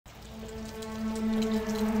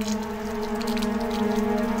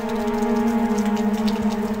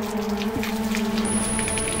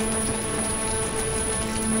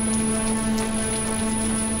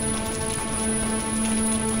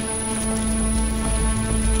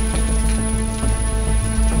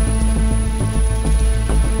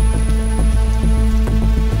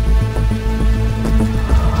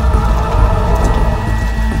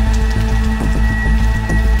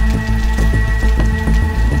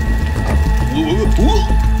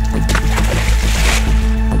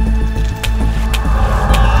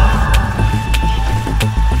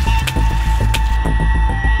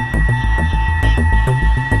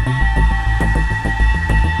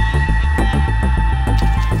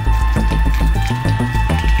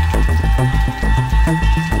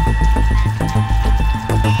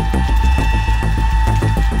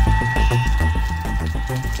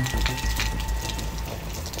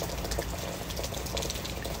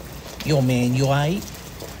Yo, man, you alright?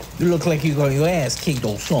 You look like you got your ass kicked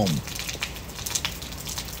or something.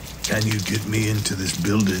 Can you get me into this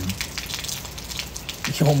building?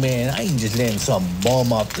 Yo, man, I ain't just letting some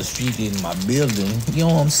bum off the street in my building. You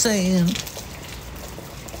know what I'm saying?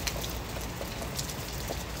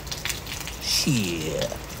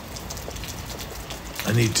 Shit.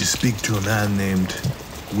 I need to speak to a man named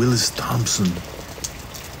Willis Thompson.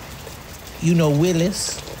 You know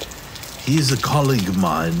Willis? He is a colleague of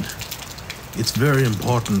mine. It's very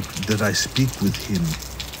important that I speak with him.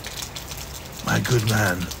 My good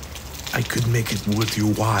man, I could make it worth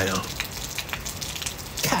your while.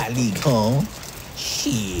 Colleague, huh?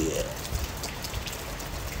 Shit.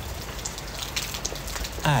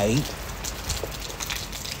 Aight.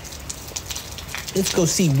 Let's go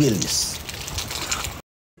see Willis.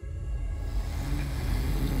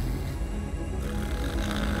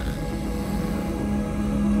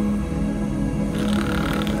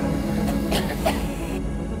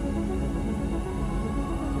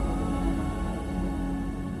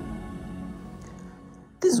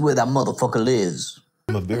 This is where that motherfucker lives.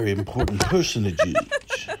 I'm a very important personage.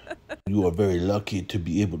 You are very lucky to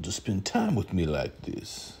be able to spend time with me like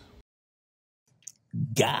this.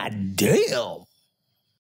 God damn.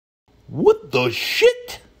 What the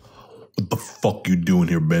shit? What the fuck you doing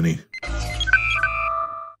here, Benny?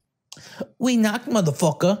 We knocked,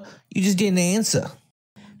 motherfucker. You just didn't answer.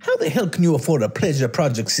 How the hell can you afford a Pleasure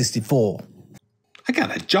Project 64? I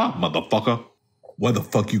got a job, motherfucker. Why the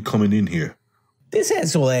fuck you coming in here? This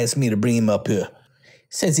asshole asked me to bring him up here.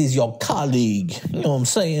 Says he's your colleague. You know what I'm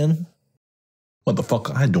saying?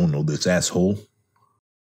 Motherfucker, I don't know this asshole.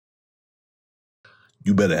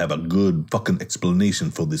 You better have a good fucking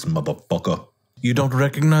explanation for this motherfucker. You don't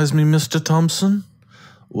recognize me, Mr. Thompson?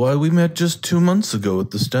 Why, we met just 2 months ago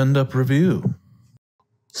at the stand-up review.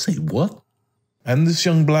 Say what? And this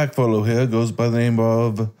young black fellow here goes by the name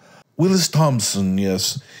of Willis Thompson,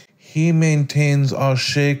 yes. He maintains our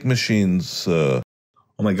shake machines, sir.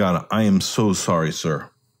 Oh my God, I am so sorry, sir.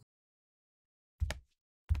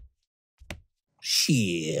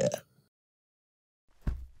 Shit.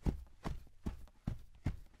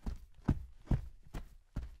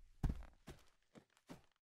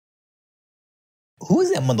 Who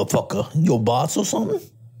is that motherfucker? Your boss or something?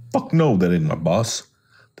 Fuck no, that ain't my boss.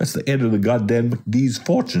 That's the heir of the goddamn McD's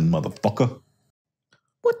fortune, motherfucker.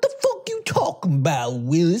 What the fuck you talking about,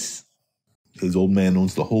 Willis? His old man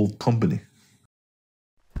owns the whole company.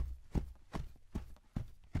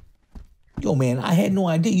 Yo, man, I had no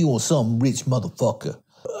idea you were some rich motherfucker.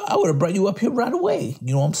 I would have brought you up here right away.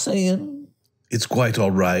 You know what I'm saying? It's quite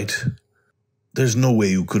all right. There's no way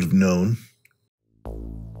you could have known.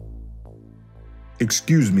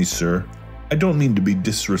 Excuse me, sir. I don't mean to be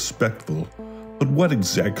disrespectful, but what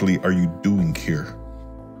exactly are you doing here?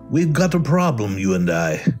 We've got a problem, you and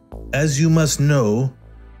I. As you must know,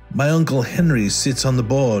 my Uncle Henry sits on the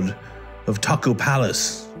board of Taco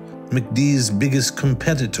Palace, McD's biggest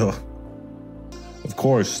competitor. Of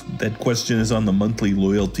course, that question is on the monthly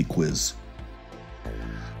loyalty quiz.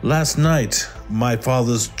 Last night, my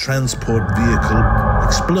father's transport vehicle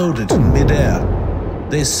exploded in midair.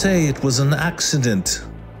 They say it was an accident,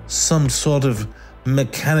 some sort of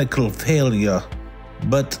mechanical failure,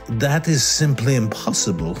 but that is simply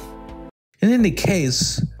impossible. In any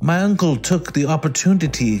case, my uncle took the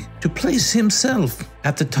opportunity to place himself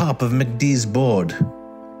at the top of McD's board.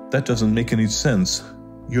 That doesn't make any sense.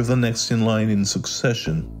 You're the next in line in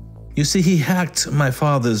succession. You see, he hacked my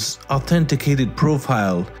father's authenticated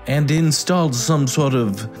profile and installed some sort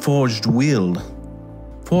of forged will.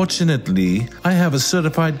 Fortunately, I have a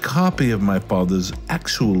certified copy of my father's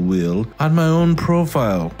actual will on my own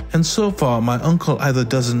profile, and so far my uncle either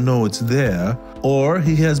doesn't know it's there, or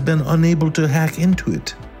he has been unable to hack into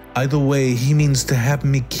it. Either way, he means to have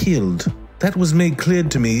me killed. That was made clear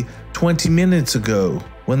to me 20 minutes ago,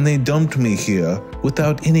 when they dumped me here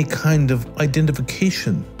without any kind of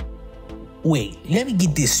identification. Wait, let me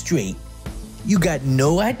get this straight. You got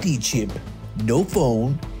no ID chip, no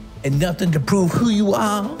phone, and nothing to prove who you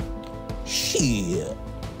are? Shit.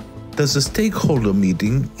 There's a stakeholder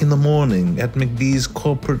meeting in the morning at McD's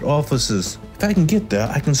corporate offices. If I can get there,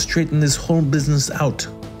 I can straighten this whole business out.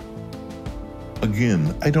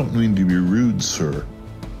 Again, I don't mean to be rude, sir,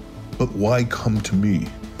 but why come to me?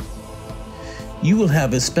 You will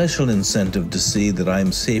have a special incentive to see that I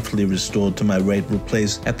am safely restored to my rightful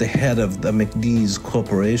place at the head of the McD's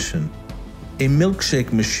corporation. A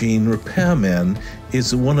milkshake machine repairman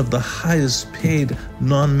is one of the highest paid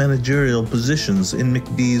non-managerial positions in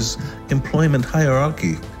McD's employment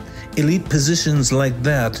hierarchy. Elite positions like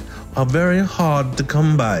that are very hard to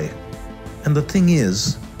come by. And the thing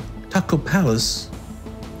is, Taco Palace?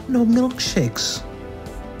 No milkshakes.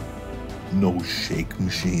 No shake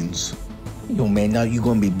machines. Yo, man, now you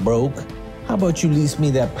gonna be broke? How about you lease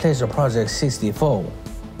me that Pleasure Project 64?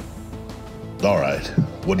 All right,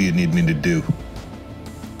 what do you need me to do?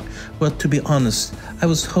 Well, to be honest, I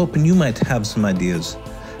was hoping you might have some ideas.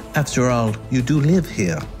 After all, you do live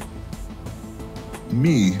here.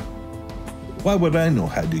 Me? Why would I know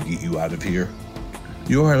how to get you out of here?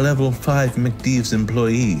 You're a level 5 McD's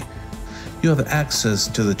employee. You have access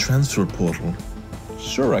to the transfer portal.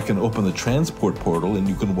 Sure, I can open the transport portal and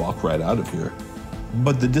you can walk right out of here.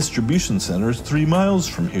 But the distribution center is 3 miles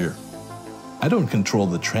from here. I don't control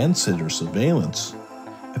the transit or surveillance.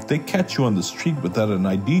 If they catch you on the street without an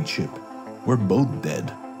ID chip, we're both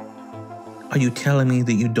dead. Are you telling me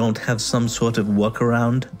that you don't have some sort of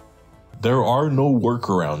workaround? There are no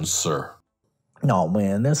workarounds, sir. No,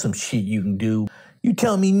 man, that's some shit you can do. You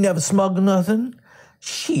telling me you never smuggled nothing?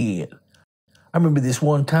 Shit. I remember this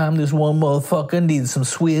one time, this one motherfucker needed some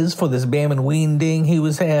swizz for this bam and ween ding he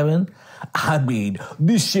was having. I mean,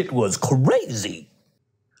 this shit was crazy.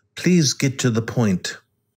 Please get to the point.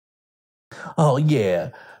 Oh,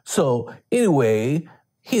 yeah. So, anyway,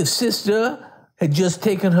 his sister had just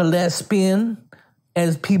taken her last spin,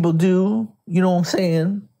 as people do, you know what I'm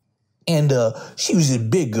saying? And she was this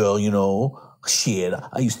big girl, you know. Shit,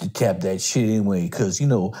 I used to tap that shit anyway, because, you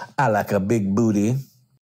know, I like a big booty.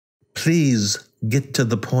 Please get to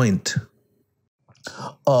the point.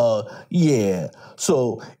 Yeah.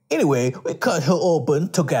 So, anyway, we cut her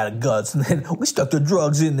open, took out her guts, and then we stuck the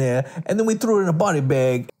drugs in there, and then we threw it in a body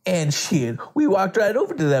bag, and shit, we walked right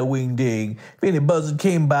over to that wing ding. If any buzzard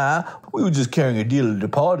came by, we were just carrying a dealer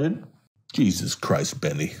departed. Jesus Christ,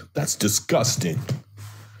 Benny, that's disgusting.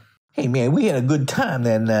 Hey, man, we had a good time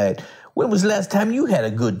that night. When was the last time you had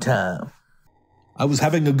a good time? I was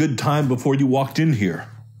having a good time before you walked in here.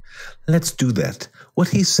 Let's do that. What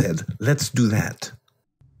he said, let's do that.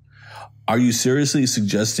 Are you seriously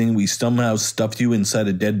suggesting we somehow stuffed you inside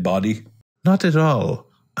a dead body? Not at all.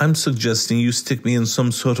 I'm suggesting you stick me in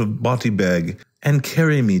some sort of body bag and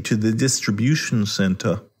carry me to the distribution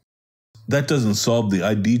center. That doesn't solve the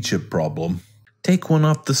ID chip problem. Take one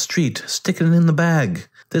off the street, stick it in the bag.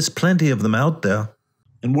 There's plenty of them out there.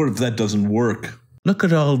 And what if that doesn't work? Look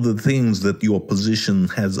at all the things that your position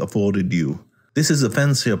has afforded you. This is a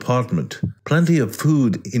fancy apartment. Plenty of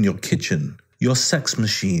food in your kitchen. Your sex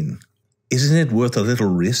machine. Isn't it worth a little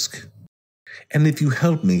risk? And if you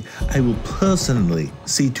help me, I will personally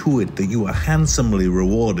see to it that you are handsomely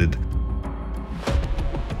rewarded.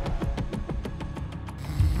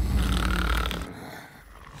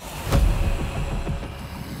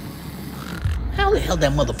 How the hell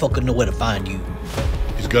that motherfucker know where to find you?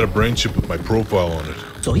 He's got a brain chip with my profile on it.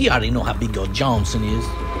 So he already know how big your Johnson is.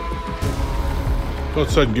 Go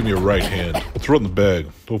outside and give me a right hand. I'll throw it in the bag.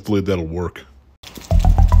 Hopefully that'll work.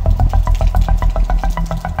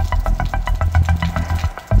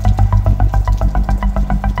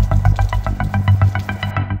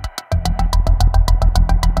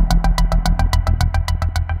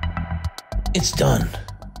 It's done.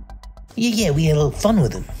 Yeah, we had a little fun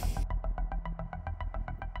with him.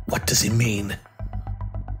 What does he mean?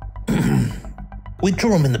 We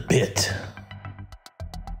threw him in the pit.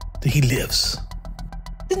 He lives.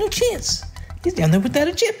 There's no chance. He's down there without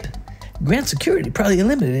a chip. Grand Security probably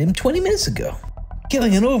eliminated him 20 minutes ago.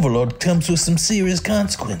 Killing an overlord comes with some serious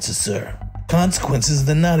consequences, sir. Consequences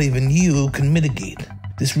that not even you can mitigate.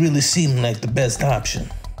 This really seemed like the best option.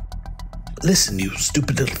 Listen, you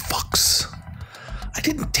stupid little fucks. I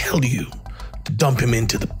didn't tell you to dump him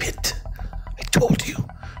into the pit. I told you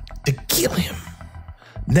to kill him.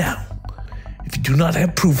 Now, if you do not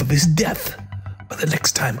have proof of his death, by the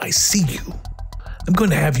next time I see you, I'm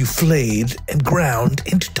going to have you flayed and ground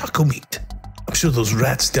into taco meat. I'm sure those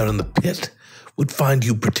rats down in the pit would find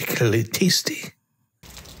you particularly tasty.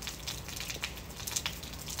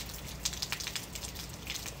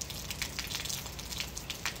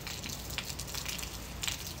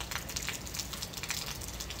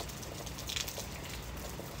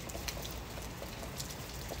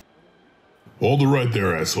 Hold it right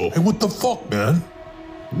there, asshole. Hey, what the fuck, man?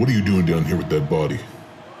 What are you doing down here with that body?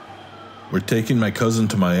 We're taking my cousin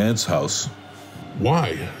to my aunt's house.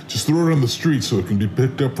 Why? Just throw it on the street so it can be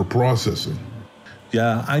picked up for processing.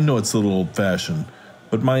 Yeah, I know it's a little old-fashioned,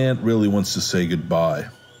 but my aunt really wants to say goodbye.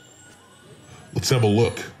 Let's have a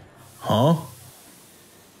look. Huh?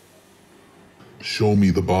 Show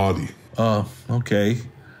me the body. Okay.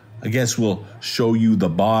 I guess we'll show you the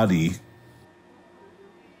body.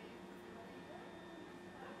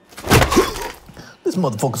 This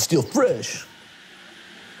motherfucker's still fresh.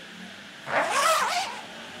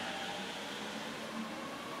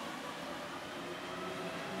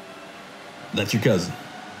 That's your cousin.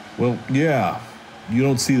 Well, yeah. You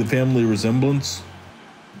don't see the family resemblance?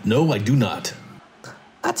 No, I do not.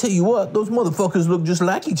 I tell you what, those motherfuckers look just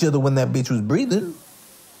like each other when that bitch was breathing.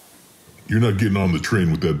 You're not getting on the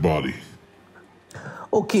train with that body.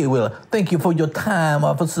 Okay, well, thank you for your time,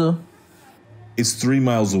 officer. It's 3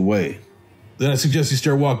 miles away. Then I suggest you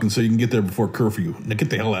start walking so you can get there before curfew. Now get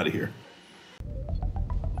the hell out of here.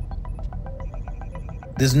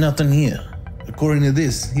 There's nothing here. According to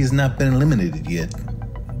this, he's not been eliminated yet.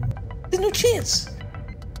 There's no chance.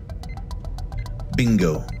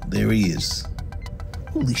 Bingo, there he is.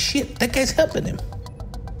 Holy shit, that guy's helping him.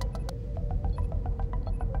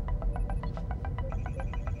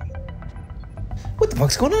 What the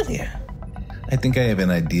fuck's going on here? I think I have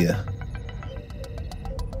an idea.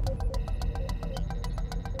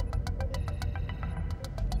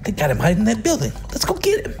 They got him hiding in that building. Let's go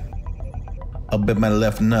get him. I'll bet my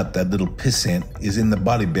left nut that little pissant is in the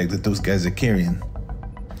body bag that those guys are carrying.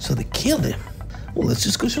 So they killed him. Well, let's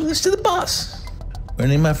just go show this to the boss.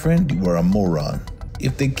 Ernie, my friend, you are a moron.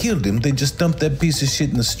 If they killed him, they just dumped that piece of shit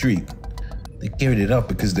in the street. They carried it up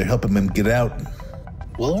because they're helping him get out.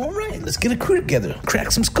 Well, all right, let's get a crew together.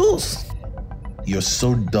 Crack some skulls. You're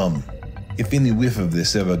so dumb. If any whiff of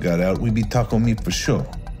this ever got out, we'd be talking me for sure.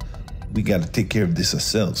 We gotta take care of this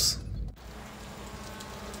ourselves.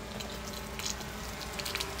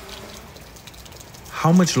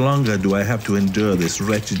 How much longer do I have to endure this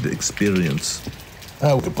wretched experience?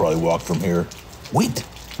 We could probably walk from here. Wait.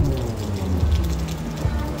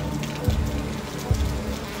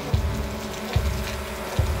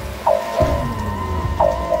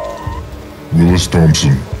 Willis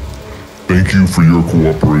Thompson, thank you for your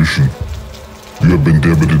cooperation. You have been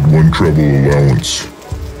debited 1 travel allowance.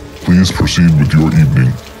 Please proceed with your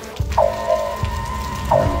evening.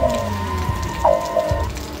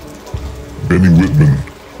 Benny Whitman,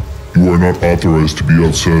 you are not authorized to be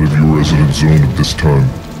outside of your residence zone at this time.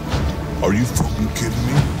 Are you fucking kidding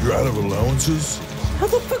me? You're out of allowances? How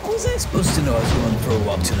the fuck was I supposed to know I was going for a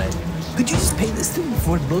walk tonight? Could you just pay this thing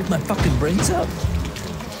before it blows my fucking brains out?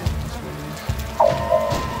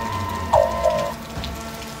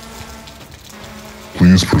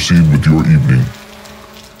 Please proceed with your evening.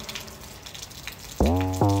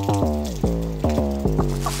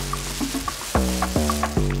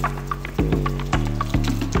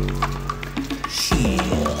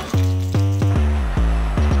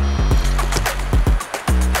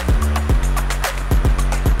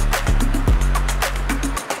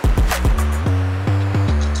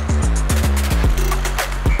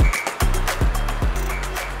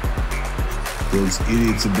 Those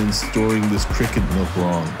idiots have been storing this cricket milk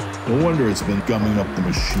wrong. No wonder it's been gumming up the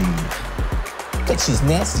machine. That shit's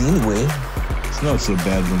nasty anyway. It's not so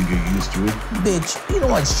bad when you get used to it. Bitch, you know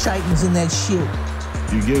what shitings in that shit.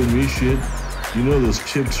 You're giving me shit? You know those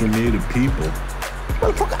chips are made of people.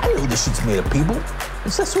 Motherfucker, I know this shit's made of people.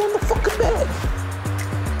 It's just on the fucking bag.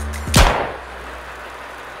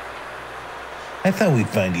 I thought we'd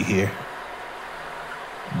find you here.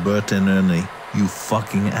 Bert and Ernie, you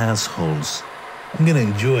fucking assholes. I'm gonna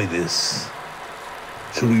enjoy this.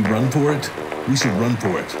 Should we run for it? We should run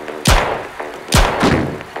for it.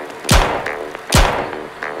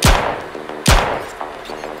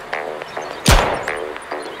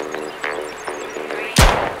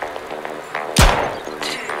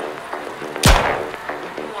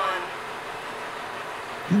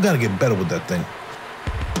 You gotta get better with that thing.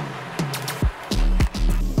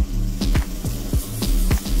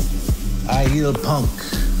 I hear punk.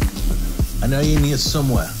 I know you're in here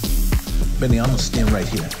somewhere. Benny, I'm gonna stand right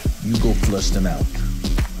here. You go flush them out.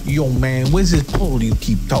 Yo, man, where's this pole you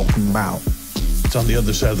keep talking about? It's on the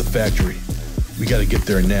other side of the factory. We gotta get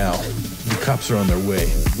there now. The cops are on their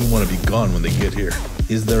way. We want to be gone when they get here.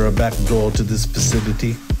 Is there a back door to this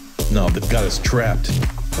facility? No, they've got us trapped.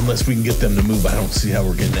 Unless we can get them to move, I don't see how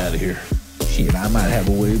we're getting out of here. Shit, I might have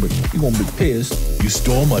a way, but you're gonna be pissed. You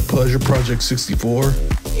stole my Pleasure Project 64?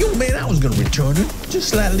 Yo, man, I was gonna return it. Just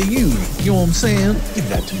slightly used. You know what I'm saying? Give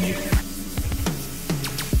that to me.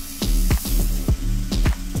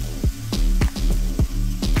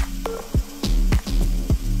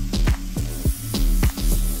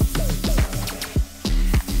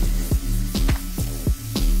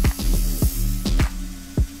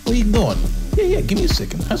 Where you going? Yeah, give me a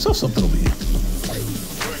second. I saw something over here.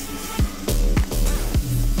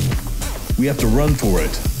 We have to run for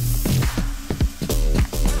it.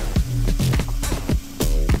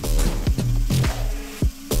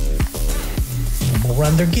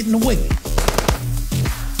 Moron, they're getting away.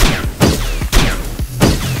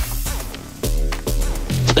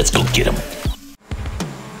 Let's go get him.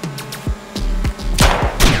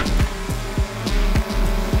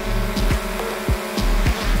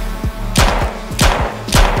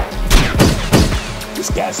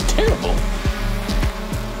 guy's terrible.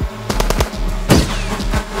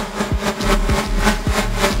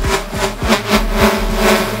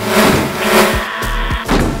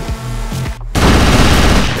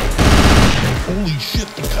 Holy shit,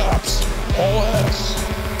 the cops. All ass.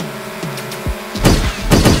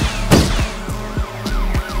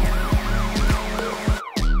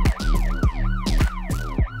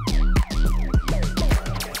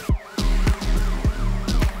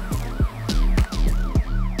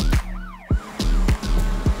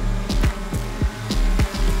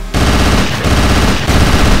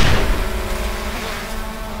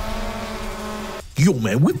 Yo,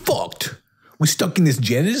 man, we fucked. We stuck in this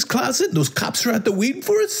janitor's closet and those cops are out there waiting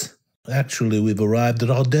for us? Actually, we've arrived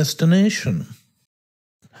at our destination.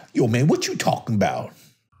 Yo, man, what you talking about?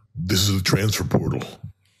 This is the transfer portal.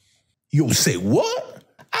 Yo, say what?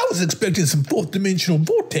 I was expecting some fourth dimensional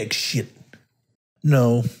vortex shit.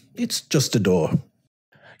 No, it's just a door.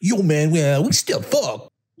 Yo, man, we still fuck.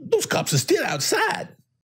 Those cops are still outside.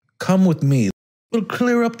 Come with me. We'll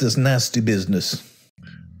clear up this nasty business.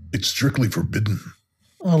 It's strictly forbidden.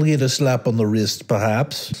 I'll get a slap on the wrist,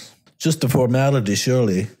 perhaps. Just a formality,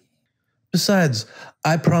 surely. Besides,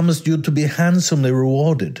 I promised you to be handsomely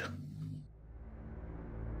rewarded.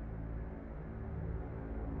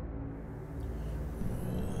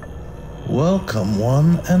 Welcome,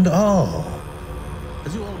 one and all.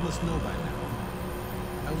 As you all must know by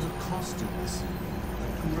now, I was accosted this evening by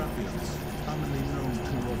two ruffians, commonly known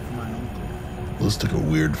to work for my uncle. This took a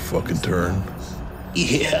weird fucking turn.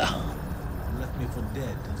 Yeah. Left me for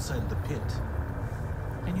dead inside the pit.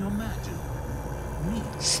 Can you imagine? Me.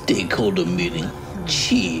 Stakeholder meeting.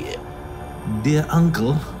 Shit. Dear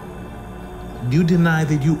uncle, do you deny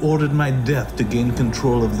that you ordered my death to gain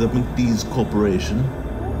control of the McD's corporation?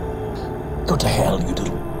 Go to hell, you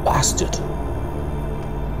little bastard.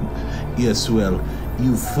 Yes, well,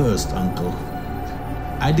 you first, uncle.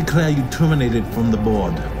 I declare you terminated from the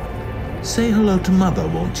board. Say hello to Mother,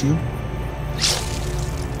 won't you?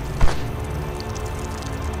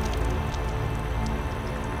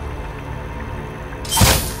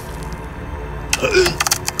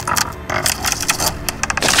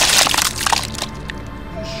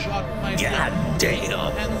 God damn.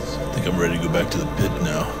 I think I'm ready to go back to the pit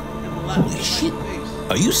now. Holy shit.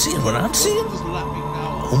 Are you seeing what I'm seeing?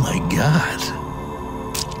 Oh my god.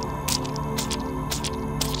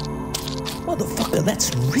 Motherfucker,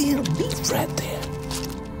 that's real beef right there.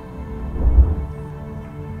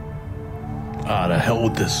 Ah, the hell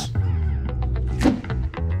with this.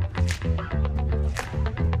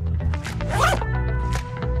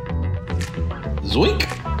 Zoink.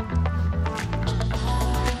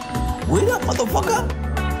 Wait up, motherfucker.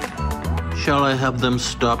 Shall I have them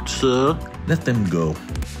stopped, sir? Let them go.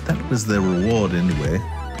 That was their reward anyway.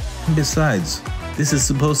 And besides, this is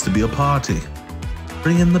supposed to be a party.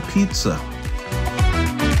 Bring in the pizza.